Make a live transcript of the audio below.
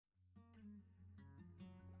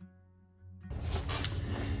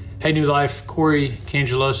Hey, New Life, Cory,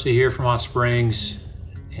 Cangelosi here from Hot Springs,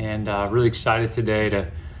 and really excited today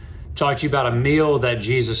to talk to you about a meal that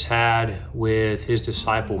Jesus had with his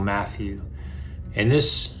disciple Matthew. And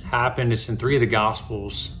this happened, it's in 3 of the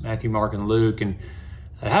Gospels, Matthew, Mark, and Luke, and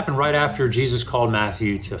it happened right after Jesus called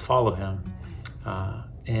Matthew to follow him.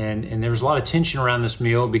 And there was a lot of tension around this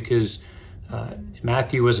meal because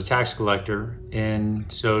Matthew was a tax collector, and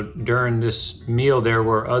so during this meal there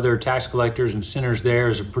were other tax collectors and sinners there. It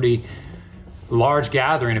was a pretty large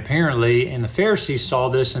gathering apparently, and the Pharisees saw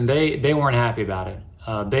this and they weren't happy about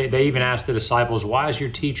it. They even asked the disciples, "Why is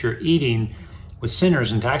your teacher eating with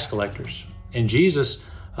sinners and tax collectors?" And Jesus,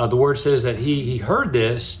 the word says that he heard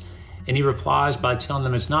this, and he replies by telling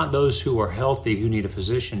them it's not those who are healthy who need a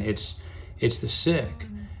physician, it's the sick.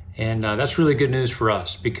 And that's really good news for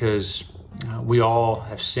us because we all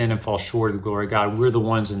have sinned and fall short of the glory of God. We're the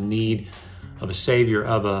ones in need of a Savior,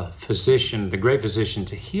 of a physician, the great physician,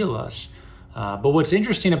 to heal us. But what's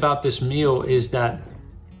interesting about this meal is that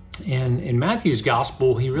in Matthew's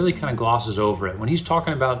gospel, he really kind of glosses over it. When he's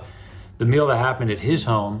talking about the meal that happened at his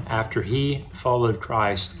home after he followed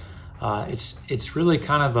Christ, it's really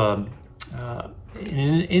kind of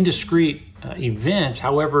an indiscreet event.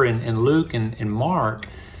 However, in Luke and Mark,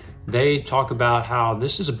 they talk about how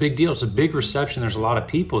this is a big deal. It's a big reception. There's a lot of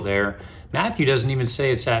people there. Matthew doesn't even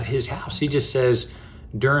say it's at his house. He just says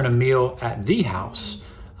during a meal at the house.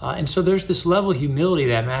 And so there's this level of humility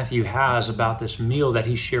that Matthew has about this meal that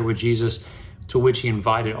he shared with Jesus, to which he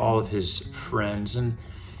invited all of his friends. And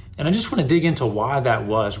I just want to dig into why that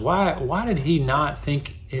was. Why did he not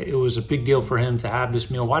think it was a big deal for him to have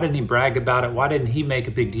this meal? Why didn't he brag about it? Why didn't he make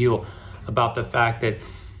a big deal about the fact that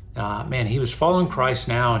he was following Christ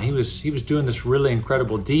now, and he was doing this really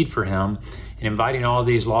incredible deed for him and inviting all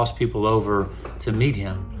these lost people over to meet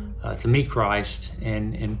him, to meet Christ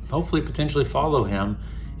and hopefully potentially follow him.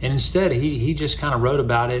 And instead, he just kind of wrote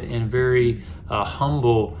about it in a very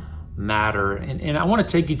humble matter. And I want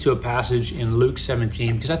to take you to a passage in Luke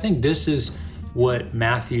 17, because I think this is what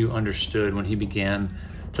Matthew understood when he began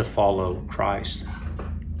to follow Christ.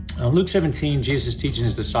 Luke 17, Jesus teaching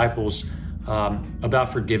his disciples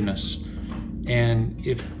about forgiveness. And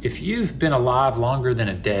if you've been alive longer than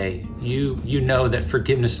a day, you know that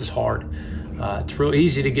forgiveness is hard. It's real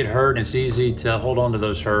easy to get hurt, and it's easy to hold on to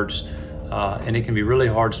those hurts, and it can be really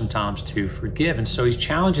hard sometimes to forgive. And so he's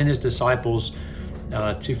challenging his disciples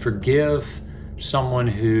to forgive someone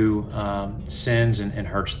who sins and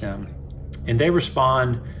hurts them. And they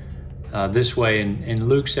respond this way in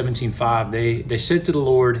Luke 17:5. They said to the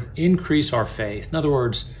Lord, "Increase our faith." In other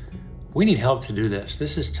words, we need help to do this.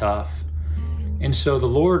 This is tough. And so the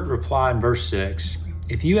Lord replied in verse 6,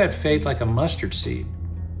 "If you had faith like a mustard seed,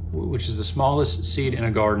 which is the smallest seed in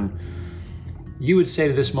a garden, you would say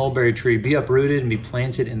to this mulberry tree, 'Be uprooted and be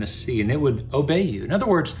planted in the sea,' and it would obey you." In other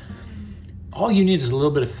words, all you need is a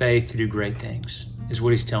little bit of faith to do great things, is what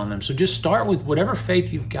he's telling them. So just start with whatever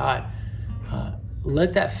faith you've got.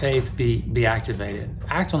 Let that faith be activated.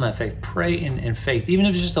 Act on that faith. Pray in faith, even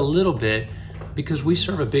if it's just a little bit, because we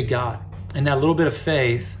serve a big God. And that little bit of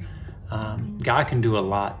faith, God can do a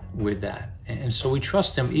lot with that. And so we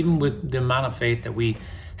trust him even with the amount of faith that we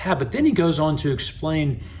have. But then he goes on to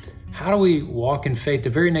explain, how do we walk in faith? The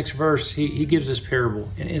very next verse, he gives this parable.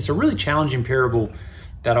 And it's a really challenging parable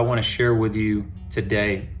that I want to share with you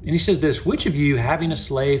today. And he says this: "Which of you, having a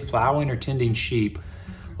slave plowing or tending sheep,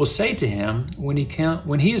 will say to him when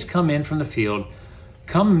he has come in from the field,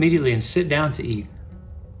 'Come immediately and sit down to eat'?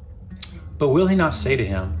 But will he not say to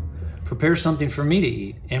him, 'Prepare something for me to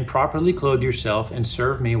eat, and properly clothe yourself, and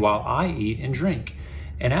serve me while I eat and drink,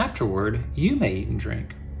 and afterward you may eat and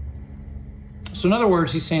drink'?" So in other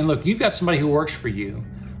words, he's saying, look, you've got somebody who works for you.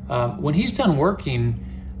 When he's done working,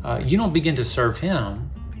 you don't begin to serve him,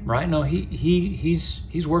 right? No,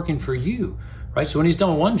 he's working for you, right? So when he's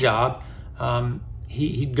done one job,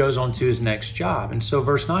 he goes on to his next job. And so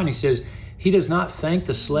verse 9, he says, "He does not thank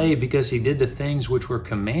the slave because he did the things which were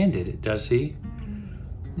commanded, does he?"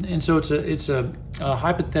 And so it's a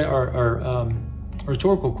hypothetical or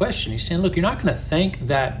rhetorical question. He's saying, look, you're not going to thank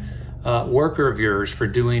that worker of yours for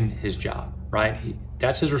doing his job, right?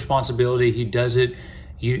 That's his responsibility. He does it.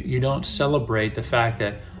 You don't celebrate the fact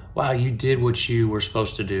that, wow, you did what you were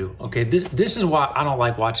supposed to do. Okay, this is why I don't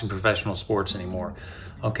like watching professional sports anymore.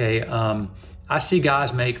 Okay, I see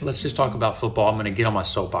guys let's just talk about football. I'm going to get on my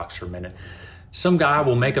soapbox for a minute. Some guy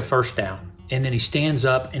will make a first down, and then he stands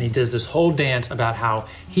up and he does this whole dance about how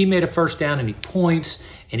he made a first down, and he points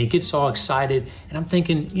and he gets all excited. And I'm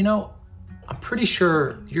thinking, I'm pretty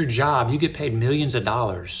sure your job, you get paid millions of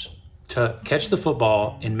dollars to catch the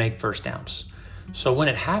football and make first downs. So when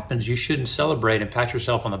it happens, you shouldn't celebrate and pat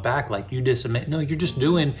yourself on the back like you did something. No, you're just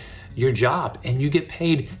doing your job, and you get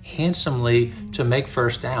paid handsomely to make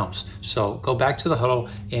first downs. So go back to the huddle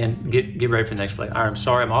and get ready for the next play. All right, I'm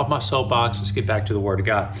sorry, I'm off my soapbox. Let's get back to the Word of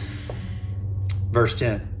God. Verse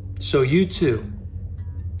 10. So you too,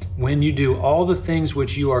 when you do all the things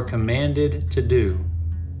which you are commanded to do,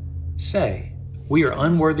 say, we are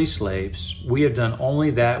unworthy slaves. We have done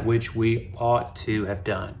only that which we ought to have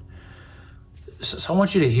done. So I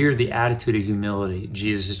want you to hear the attitude of humility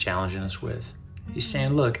Jesus is challenging us with. He's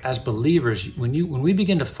saying, look, as believers, when we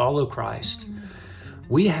begin to follow Christ,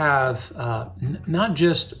 we have not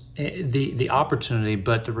just the opportunity,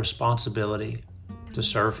 but the responsibility to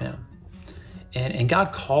serve him. And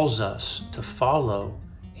God calls us to follow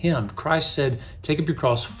him. Christ said, take up your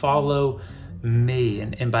cross, follow me.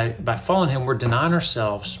 And by following him, we're denying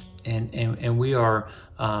ourselves, and we are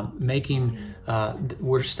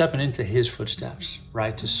we're stepping into his footsteps,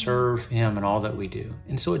 right? To serve him in all that we do.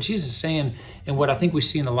 And so what Jesus is saying, and what I think we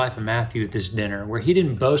see in the life of Matthew at this dinner, where he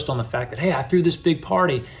didn't boast on the fact that, hey, I threw this big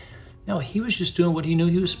party. No, he was just doing what he knew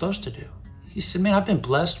he was supposed to do. He said, man, I've been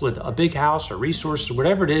blessed with a big house or resources, or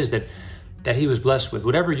whatever it is that he was blessed with,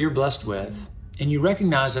 whatever you're blessed with. And you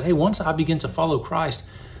recognize that, hey, once I begin to follow Christ,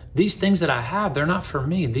 these things that I have, they're not for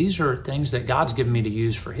me. These are things that God's given me to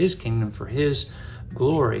use for his kingdom, for his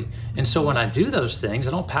glory. And so when I do those things,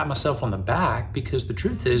 I don't pat myself on the back, because the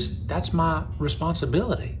truth is that's my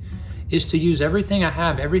responsibility, is to use everything I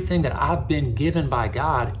have, everything that I've been given by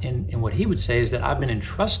God. And what he would say is that I've been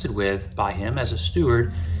entrusted with by him as a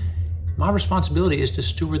steward. My responsibility is to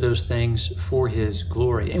steward those things for his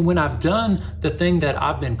glory. And when I've done the thing that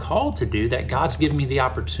I've been called to do, that God's given me the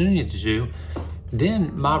opportunity to do,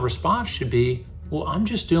 then my response should be, well, I'm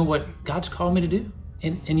just doing what God's called me to do.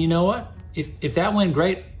 And you know what? If that went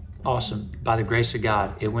great, awesome. By the grace of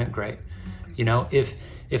God, it went great. You know, if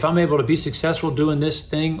I'm able to be successful doing this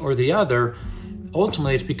thing or the other,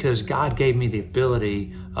 ultimately it's because God gave me the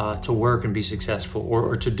ability to work and be successful,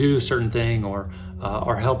 or to do a certain thing, or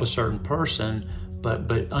help a certain person.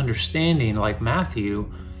 But understanding, like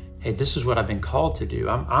Matthew, hey, this is what I've been called to do.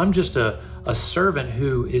 I'm just a servant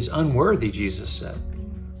who is unworthy, Jesus said.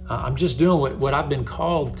 I'm just doing what I've been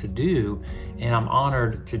called to do, and I'm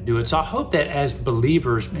honored to do it. So I hope that as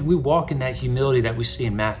believers, man, we walk in that humility that we see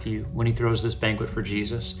in Matthew when he throws this banquet for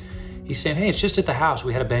Jesus. He's saying, hey, it's just at the house.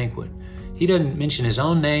 We had a banquet. He doesn't mention his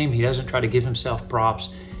own name. He doesn't try to give himself props.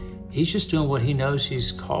 He's just doing what he knows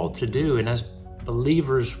he's called to do. And as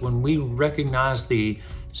believers, when we recognize the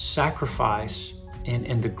sacrifice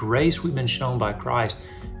and the grace we've been shown by Christ,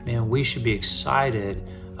 man, we should be excited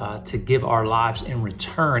to give our lives in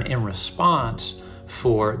return, in response,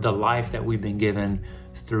 for the life that we've been given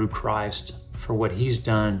through Christ, for what he's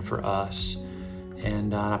done for us.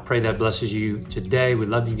 And I pray that blesses you today. We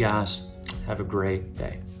love you guys. Have a great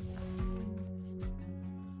day.